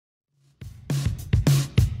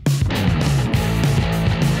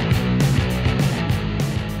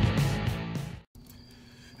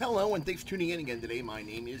Hello, and thanks for tuning in again today. My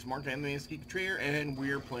name is Mark, I'm the SqueakyChairstudios, and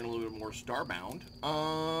we're playing a little bit more StarBound.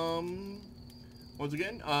 Once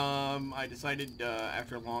again, I decided,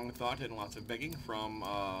 after long thought and lots of begging from,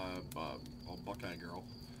 Buckeye Girl,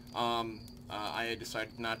 I had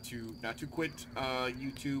decided not to quit,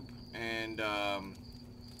 YouTube and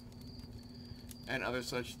other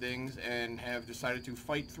such things, and have decided to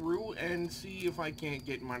fight through and see if I can't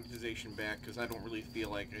get monetization back, because I don't really feel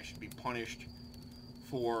like I should be punished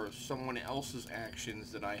for someone else's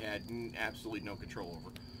actions that I had absolutely no control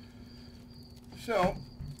over. So,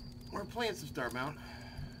 we're playing some StarBound.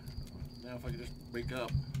 Now if I can just wake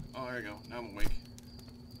up. Oh, there you go. Now I'm awake.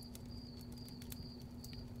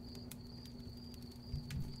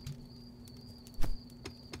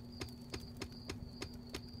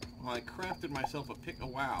 Well, I crafted myself a pick. Oh,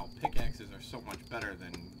 wow. Pickaxes are so much better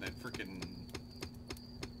than that frickin'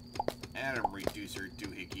 atom reducer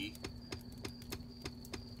doohickey.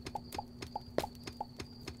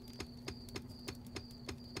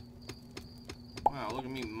 Wow, look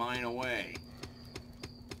at me mine away.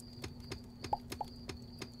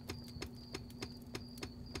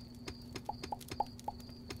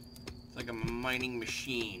 It's like a mining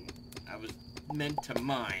machine. I was meant to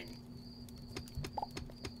mine.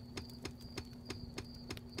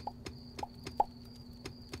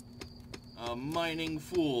 A mining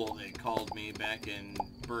fool, they called me back in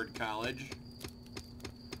Bird College.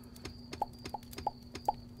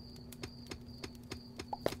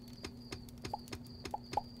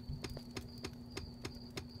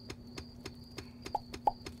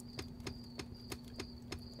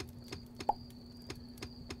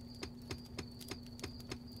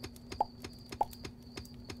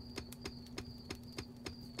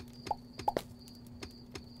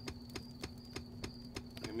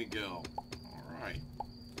 Let me go. Alright.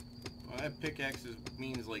 Well, that pickaxes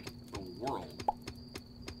means, like, the world.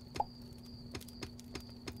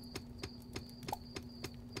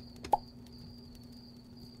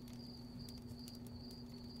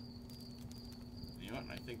 You know what?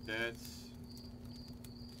 I think that's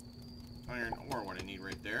iron ore, what I need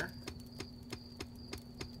right there.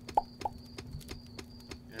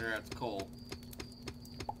 There, that's coal.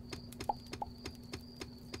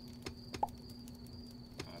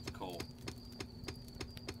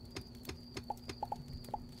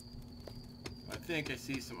 I think I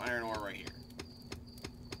see some iron ore right here.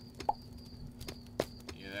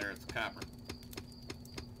 Yeah, there, it's copper.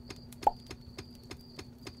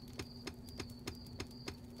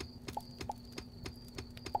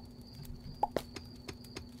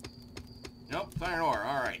 Nope, it's iron ore.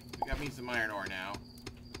 Alright, we got me some iron ore now.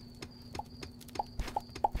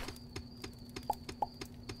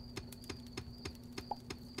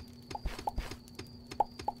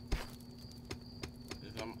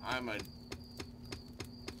 I'm a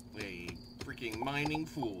freaking mining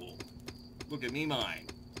fool. Look at me mine.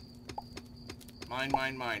 Mine,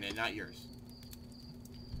 and not yours.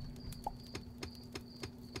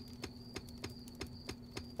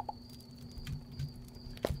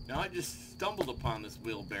 Now I just stumbled upon this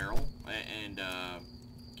wheelbarrow and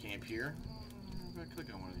camp here. If I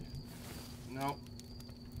click on one of these. Nope.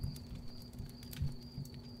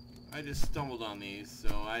 I just stumbled on these,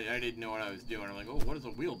 so I didn't know what I was doing. I'm like, oh, what is a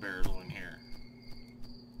wheelbarrow in here?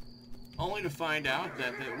 Only to find out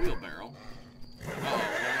that the wheelbarrow... Oh,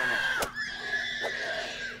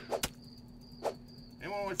 no.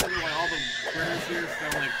 Anyone want to tell me why all the critters here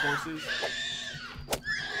sound like horses?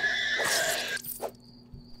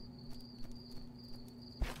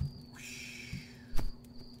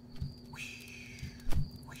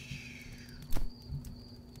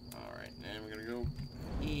 Alright, now we're gonna go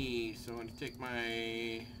east. So I'm gonna take my...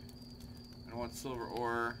 I don't want silver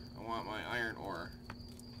ore, I want my iron ore.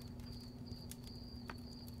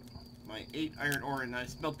 My 8 iron ore, and I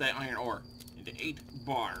smelt that iron ore into 8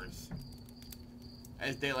 bars.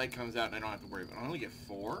 As daylight comes out, and I don't have to worry about it. I only get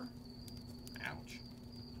 4? Ouch.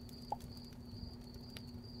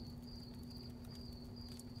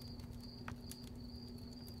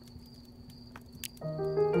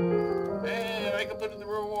 Hey, I completed the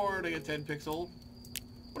reward. I get 10 pixel.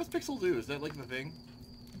 What does pixel do? Is that like the thing?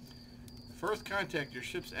 First contact. Your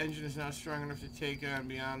ship's engine is not strong enough to take on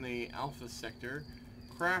beyond the alpha sector.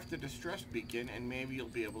 Craft a distress beacon, and maybe you'll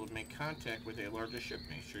be able to make contact with a larger ship.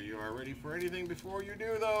 Make sure you are ready for anything before you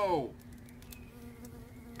do, though.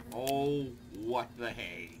 Oh, what the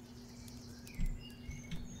hay.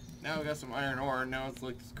 Now we got some iron ore, and now it's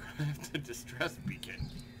like craft a distress beacon.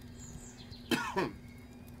 Now,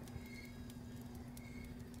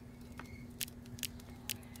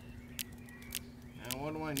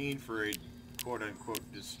 what do I need for a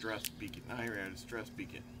quote-unquote distress beacon? Now here we have a distress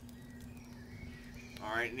beacon.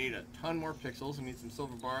 Alright, need a ton more pixels. I need some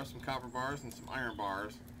silver bars, some copper bars, and some iron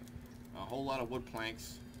bars. A whole lot of wood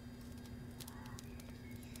planks.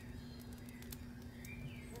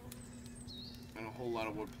 And a whole lot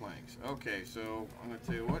of wood planks. Okay, so I'm going to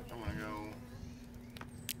tell you what. I'm going to go...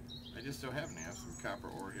 I just so happen to have some copper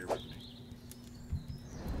ore here with me.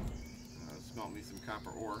 Smelt me some copper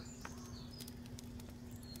ore.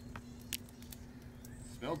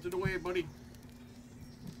 Smelt it away, buddy.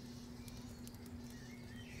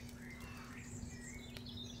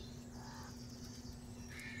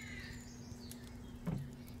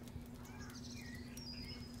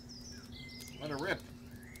 Let it rip.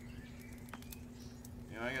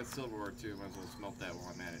 You know, I got silver ore too. Might as well smelt that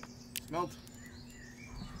while I'm at it. Smelt.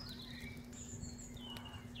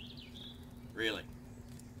 Really?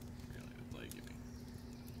 Really? That's all you give me.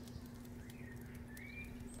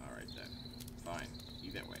 Alright then. Fine. Be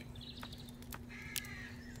that way.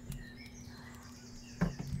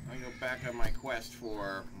 I go back on my quest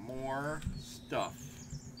for more stuff.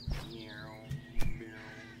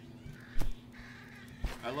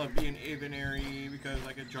 I love being Aviary because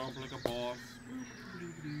I can jump like a boss.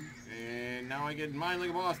 And now I get mine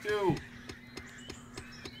like a boss too.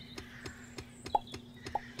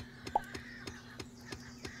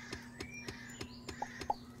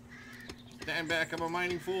 Stand back, I'm a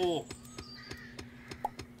mining fool.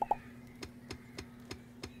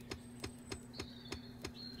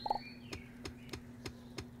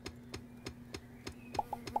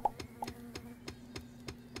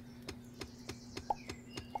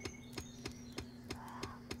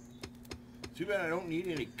 Too bad I don't need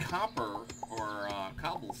any copper or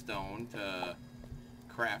cobblestone to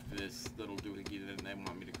craft this little doohickey that they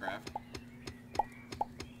want me to craft.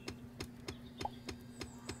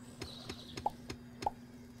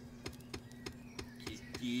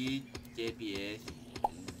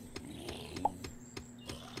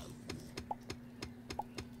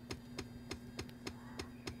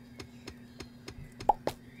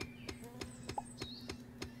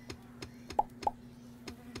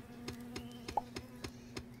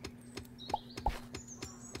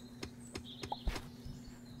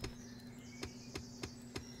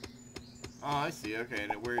 Oh, I see. Okay,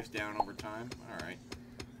 and it wears down over time. Alright.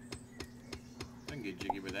 I can get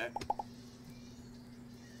jiggy with that.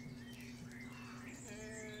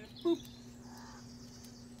 And boop.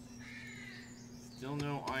 Still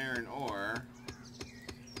no iron ore.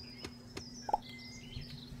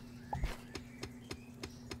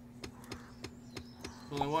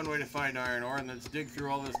 There's only one way to find iron ore, and that's dig through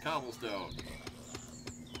all this cobblestone.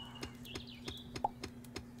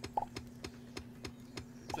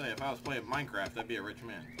 If I was playing Minecraft, I'd be a rich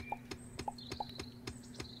man.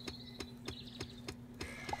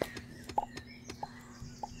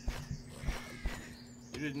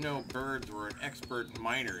 You didn't know birds were expert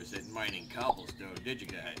miners at mining cobblestone, did you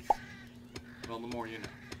guys? Well, the more you know.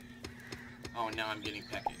 Oh, now I'm getting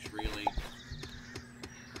peckish. Really?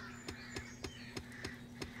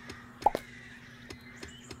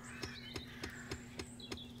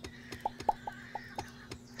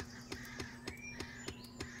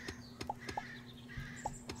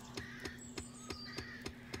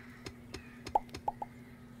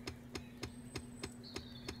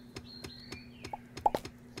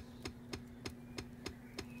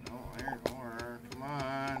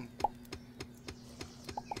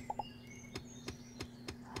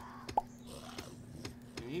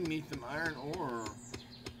 Need some iron ore.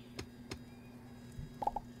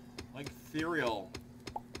 Like cereal.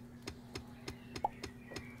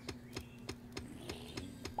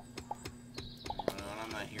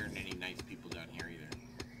 I'm not hearing any nice people down here either.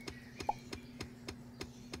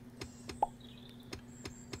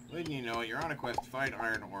 Wouldn't you know it, you're on a quest to find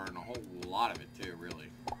iron ore, and a whole lot of it too, really.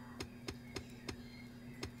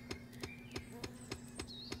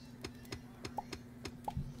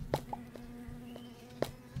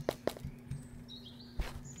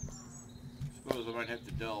 I might have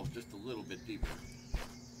to delve just a little bit deeper.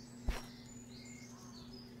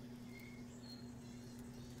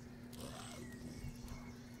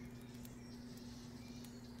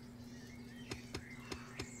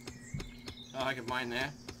 Oh, I can mine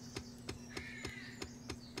that.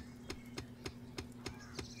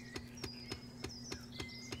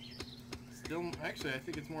 Still, actually, I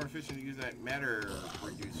think it's more efficient to use that matter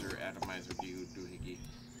reducer atomizer doohickey.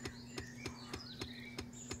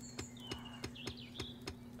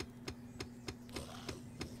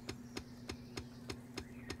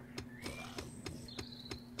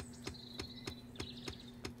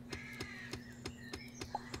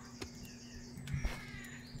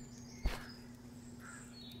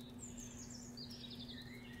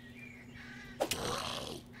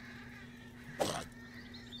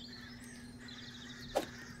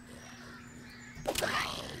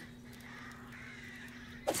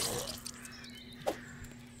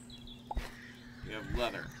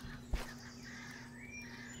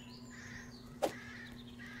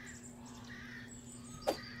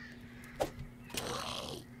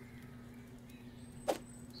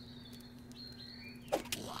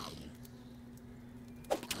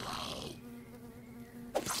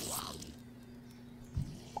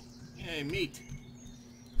 Hey, meat.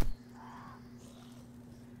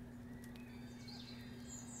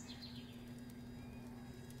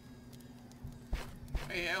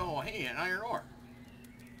 Hey, oh, hey, an iron ore.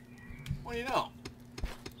 What do you know?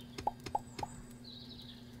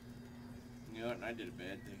 You know what? I did a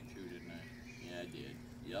bad thing too, didn't I? Yeah, I did.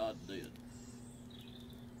 Yeah, I did.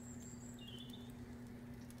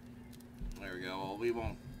 There we go. Well, we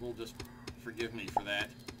won't. We'll just forgive me for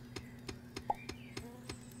that.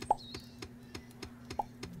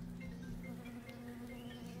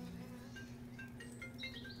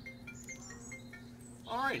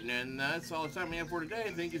 Alright, and that's all the time we have for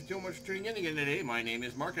today. Thank you so much for tuning in again today. My name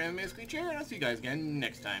is Mark, and I'm a Squeaky Chair, and I'll see you guys again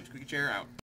next time. Squeaky Chair out.